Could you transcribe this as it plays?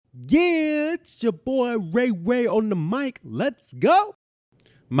Yeah, it's your boy Ray on the mic. Let's go.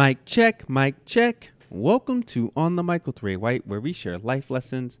 Mic check, mic check. Welcome to On the Mic with Ray White, where we share life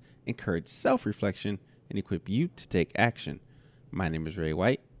lessons, encourage self-reflection, and equip you to take action. My name is Ray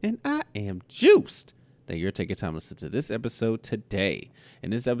White, and I am juiced that you're taking time to listen to this episode today.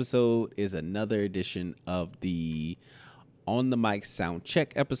 And this episode is another edition of the On the Mic sound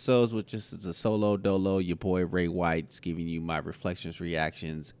check episodes, which is a solo dolo. Your boy Ray White's giving you my reflections,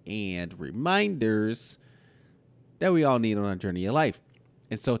 reactions, and reminders that we all need on our journey of life.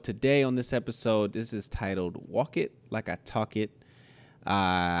 And so today on this episode, this is titled Walk It Like I Talk It.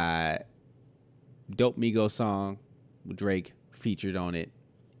 Dope Migos song with Drake featured on it.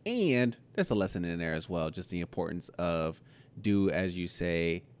 And there's a lesson in there as well, just the importance of do as you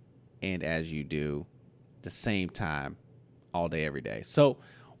say and as you do at the same time all day, every day. So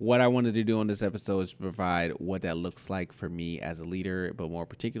what I wanted to do on this episode is provide what that looks like for me as a leader, but more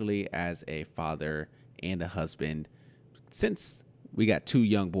particularly as a father and a husband, since we got two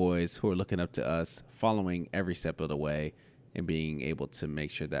young boys who are looking up to us, following every step of the way, and being able to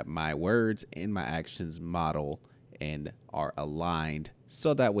make sure that my words and my actions model and are aligned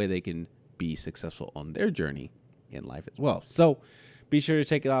so that way they can be successful on their journey in life as well. So be sure to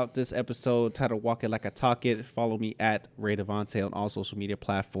check out this episode titled Walk It Like I Talk It. Follow me at Ray Devontae on all social media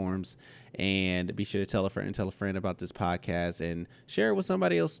platforms. And be sure to tell a friend about this podcast and share it with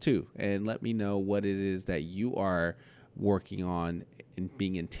somebody else too. And let me know what it is that you are working on and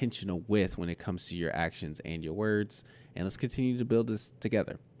being intentional with when it comes to your actions and your words. And let's continue to build this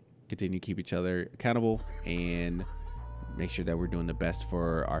together. Continue to keep each other accountable and make sure that we're doing the best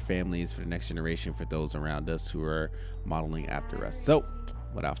for our families, for the next generation, for those around us who are modeling after us. So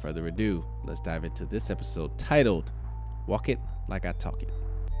without further ado, let's dive into this episode titled Walk It Like I Talk It.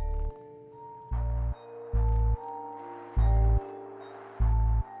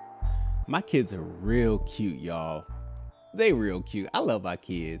 My kids are real cute, y'all. They real cute. I love my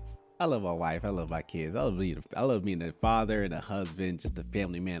kids. I love my wife. I love my kids. I love being a father and a husband, just a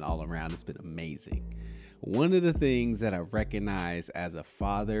family man all around. It's been amazing. One of the things that I recognize as a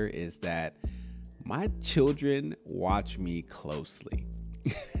father is that my children watch me closely.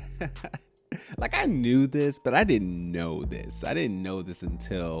 Like I knew this, but I didn't know this. I didn't know this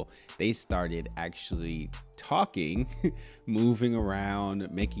until they started actually talking, moving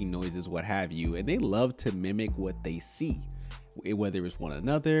around, making noises, what have you. And they love to mimic what they see, whether it's one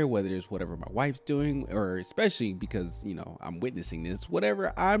another, whether it's whatever my wife's doing, or especially because, I'm witnessing this,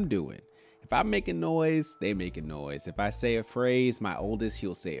 whatever I'm doing. If I make a noise, they make a noise. If I say a phrase, my oldest,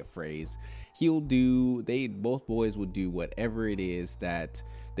 he'll say a phrase. Both boys will do whatever it is that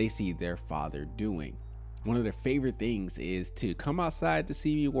they see their father doing. One of their favorite things is to come outside to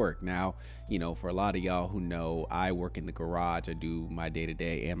see me work. Now, for a lot of y'all who know, I work in the garage. I do my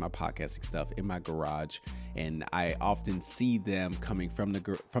day-to-day and my podcasting stuff in my garage. And I often see them coming from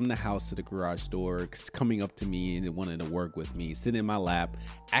the house to the garage door, coming up to me and wanting to work with me, sit in my lap,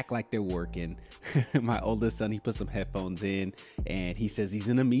 act like they're working. My oldest son, he put some headphones in and he says he's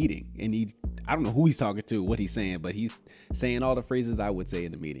in a meeting. And I don't know who he's talking to, what he's saying, but he's saying all the phrases I would say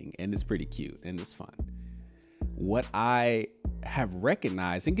in a meeting. And it's pretty cute and it's fun. What I have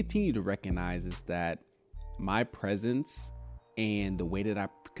recognized and continue to recognize is that my presence and the way that I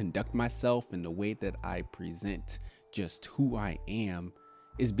conduct myself and the way that I present just who I am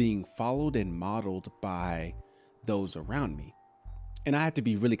is being followed and modeled by those around me. And I have to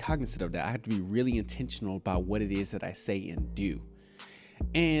be really cognizant of that. I have to be really intentional about what it is that I say and do.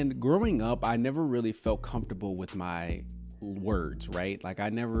 And growing up, I never really felt comfortable with my words, right? Like I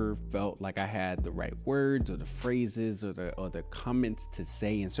never felt like I had the right words or the phrases or the comments to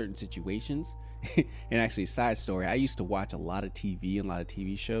say in certain situations. And actually, side story, I used to watch a lot of TV and a lot of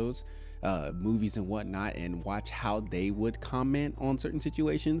TV shows, movies and whatnot, and watch how they would comment on certain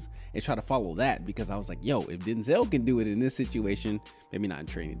situations and try to follow that, because I was like, yo, if Denzel can do it in this situation, maybe not in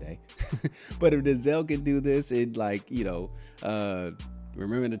Training Day, but if Denzel can do this in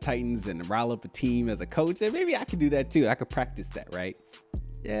Remember the Titans and rile up a team as a coach, and maybe I could do that too. I could practice that, right?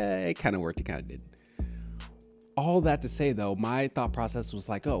 Yeah, it kind of worked. It kind of didn't. All that to say, though, my thought process was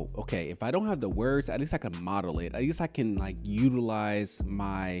like, oh, okay, if I don't have the words, at least I can model it. At least I can utilize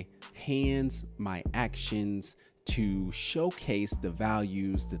my hands, my actions to showcase the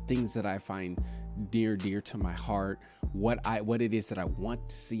values, the things that I find dear to my heart, what it is that I want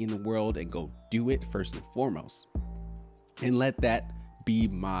to see in the world, and go do it first and foremost. And let that be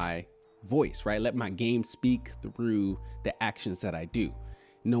my voice, right? Let my game speak through the actions that I do,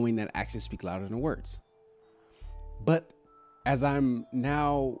 knowing that actions speak louder than words. But as I'm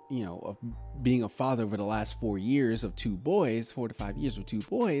now, being a father over the last 4 years of 2 boys, 4 to 5 years of 2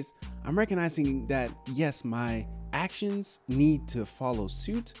 boys, I'm recognizing that yes, my actions need to follow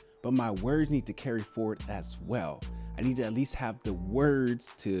suit, but my words need to carry forward as well. I need to at least have the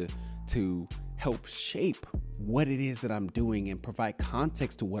words to help shape what it is that I'm doing and provide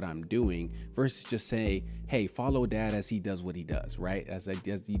context to what I'm doing versus just say, hey, follow dad as he does what he does, right? As I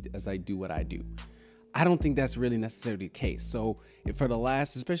do what I do. I don't think that's really necessarily the case. So for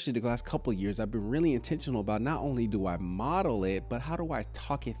especially the last couple of years, I've been really intentional about not only do I model it, but how do I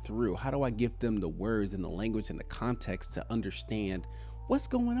talk it through? How do I give them the words and the language and the context to understand what's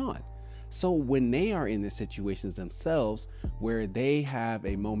going on? So when they are in the situations themselves where they have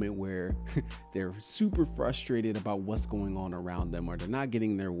a moment where they're super frustrated about what's going on around them, or they're not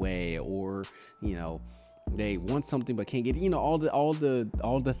getting their way, or, they want something but can't get it, all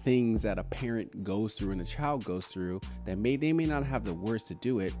the things that a parent goes through and a child goes through that they may not have the words to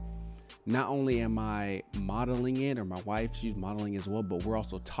do it. Not only am I modeling it, or my wife, she's modeling as well, but we're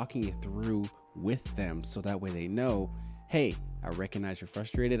also talking it through with them so that way they know, hey, I recognize you're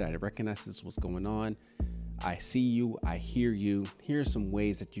frustrated. I recognize this is what's going on. I see you. I hear you. Here are some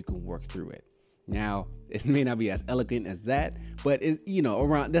ways that you can work through it. Now, it may not be as elegant as that, but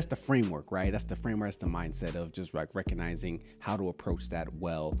that's the framework, right? That's the framework, that's the mindset of just like recognizing how to approach that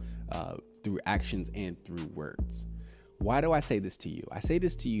well, through actions and through words. Why do I say this to you? I say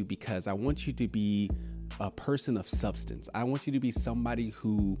this to you because I want you to be a person of substance. I want you to be somebody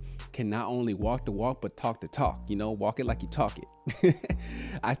who can not only walk the walk, but talk the talk, walk it like you talk it.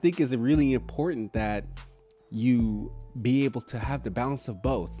 I think it's really important that you be able to have the balance of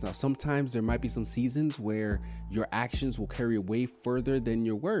both. Now, sometimes there might be some seasons where your actions will carry way further than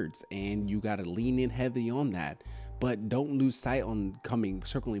your words, and you got to lean in heavy on that. But don't lose sight on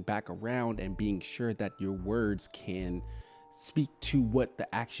circling back around and being sure that your words can speak to what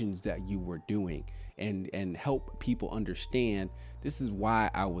the actions that you were doing, and help people understand this is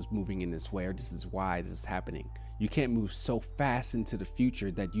why I was moving in this way, or this is why this is happening. You can't move so fast into the future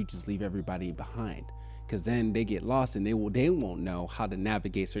that you just leave everybody behind, because then they get lost and they won't know how to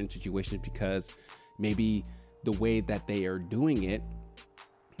navigate certain situations, because maybe the way that they are doing it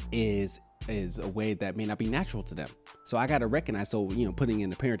is a way that may not be natural to them. So I got to recognize, putting in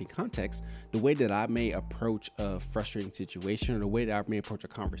the parenting context, the way that I may approach a frustrating situation, or the way that I may approach a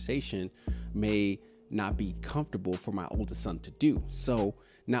conversation may not be comfortable for my oldest son to do. So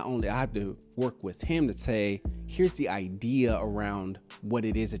not only I have to work with him to say, here's the idea around what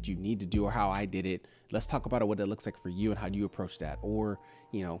it is that you need to do, or how I did it. Let's talk about what it looks like for you and how do you approach that, or,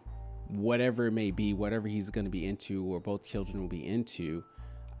 whatever it may be, whatever he's going to be into, or both children will be into.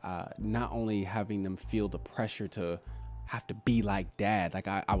 Not only having them feel the pressure to have to be like dad, like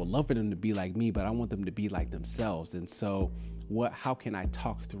I would love for them to be like me, but I want them to be like themselves. And so how can I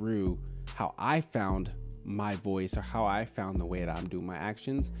talk through how I found my voice, or how I found the way that I'm doing my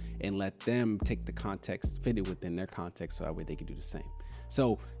actions, and let them take the context, fit it within their context, so that way they can do the same.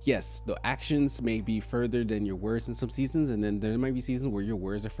 So yes, the actions may be further than your words in some seasons, and then there might be seasons where your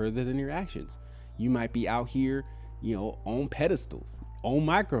words are further than your actions. You might be out here, on pedestals, on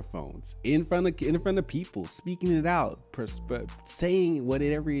microphones, in front of people, speaking it out, saying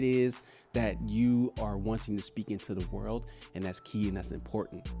whatever it is that you are wanting to speak into the world, and that's key and that's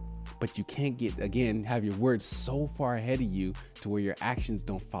important. But you can't have your words so far ahead of you to where your actions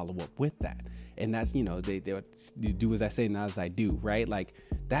don't follow up with that. And that's, they do as I say, not as I do, right? Like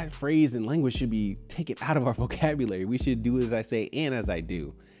that phrase and language should be taken out of our vocabulary. We should do as I say and as I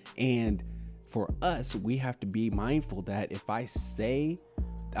do. And for us, we have to be mindful that if I say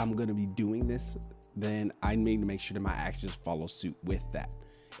I'm going to be doing this, then I need to make sure that my actions follow suit with that,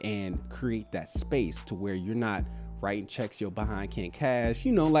 and create that space to where you're not writing checks your behind can't cash,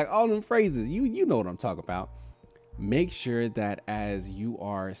 like all them phrases, you know what I'm talking about. Make sure that as you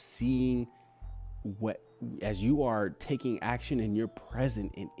are as you are taking action and you're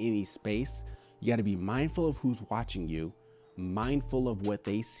present in any space, you got to be mindful of who's watching you, mindful of what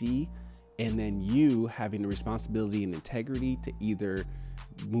they see, and then you having the responsibility and integrity to either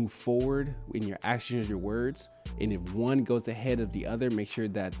move forward in your actions, your words, and if one goes ahead of the other, make sure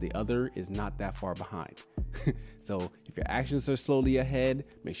that the other is not that far behind. So if your actions are slowly ahead,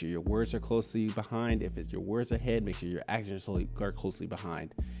 make sure your words are closely behind. If it's your words ahead, make sure your actions are closely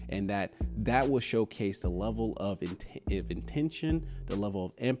behind. And that will showcase the level of intention, the level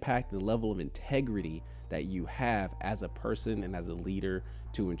of impact, the level of integrity that you have as a person and as a leader,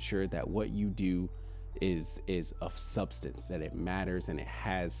 to ensure that what you do is of substance, that it matters and it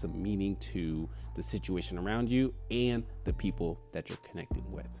has some meaning to the situation around you and the people that you're connecting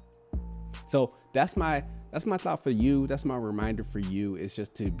with. So that's my thought for you. That's my reminder for you, is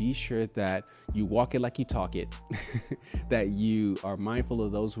just to be sure that you walk it like you talk it, that you are mindful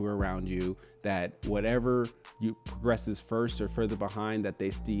of those who are around you, that whatever you progresses first or further behind, that they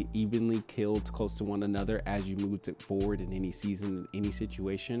stay evenly killed close to one another as you move forward in any season, in any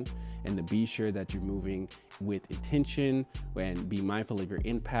situation, and to be sure that you're moving with intention and be mindful of your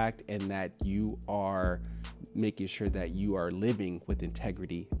impact, and that you are making sure that you are living with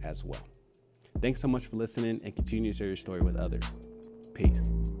integrity as well. Thanks so much for listening, and continue to share your story with others.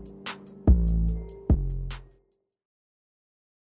 Peace.